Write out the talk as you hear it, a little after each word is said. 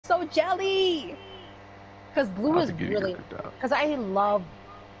so jelly. Because blue I is think you get really, creeped out. because I love,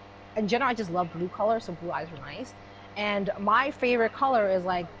 in general, I just love blue color, so blue eyes are nice. And my favorite color is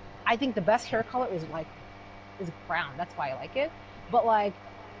like, I think the best hair color is like, is brown. That's why I like it. But like,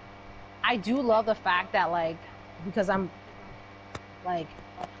 I do love the fact that like, because I'm like,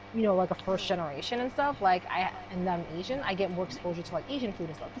 you know, like a first generation and stuff, like and I'm Asian, I get more exposure to like Asian food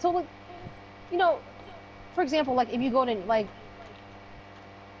and stuff. So like, you know, for example, like if you go to like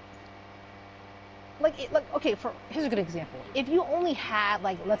okay, for here's a good example. If you only had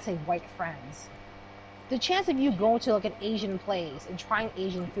like let's say white friends, the chance of you going to like an Asian place and trying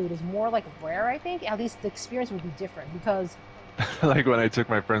Asian food is more like rare, I think. At least the experience would be different because Like when I took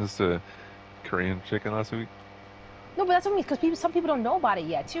my friends to Korean chicken last week. no, but that's what I mean. Because some people don't know about it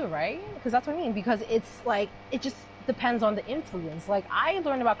yet too, right? Because that's what I mean. Because it's like it just depends on the influence. Like I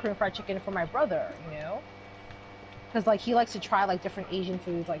learned about Korean fried chicken from my brother, you know, because like he likes to try like different Asian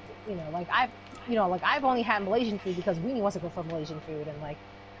foods, like you know, like I've only had Malaysian food because Weenie wants to go for Malaysian food, and like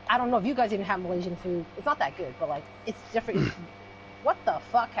I don't know if you guys even have Malaysian food. It's not that good, but like it's different. What the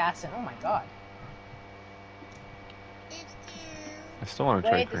fuck, Caston? Oh my god. I still want to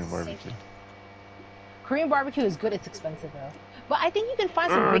try Wait, this Korean is safe. barbecue. Korean barbecue is good. It's expensive though, but I think you can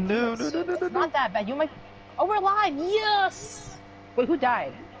find some great No, Korean no, no, soup. no, no, It's no. not that bad. You might. Oh, we're live. Yes. Wait, who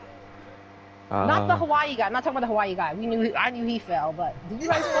died? Not the Uh, Hawaii guy. I'm not talking about the Hawaii guy. I knew he fell, but did you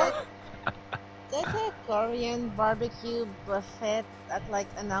guys fall? There's a Korean barbecue buffet that's like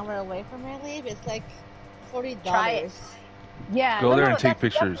an hour away from where I live. It's like $40. Try it. Yeah, go no, there no, and take that's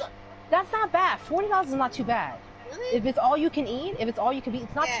pictures. that's not bad. $40 is not too bad. Really? If it's all you can eat, if it's all you can eat,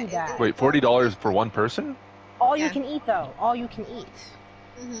 it's not Yeah, too bad. Wait, $40 for one person? All you Yeah. can eat though, all you can eat.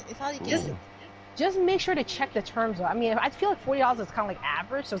 It's all you can Just eat. just make sure to check the terms though. I mean, I feel like $40 is kind of like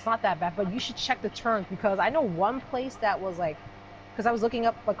average, so it's not that bad. But you should check the terms because I know one place that was like, because I was looking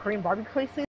up like Korean barbecue places.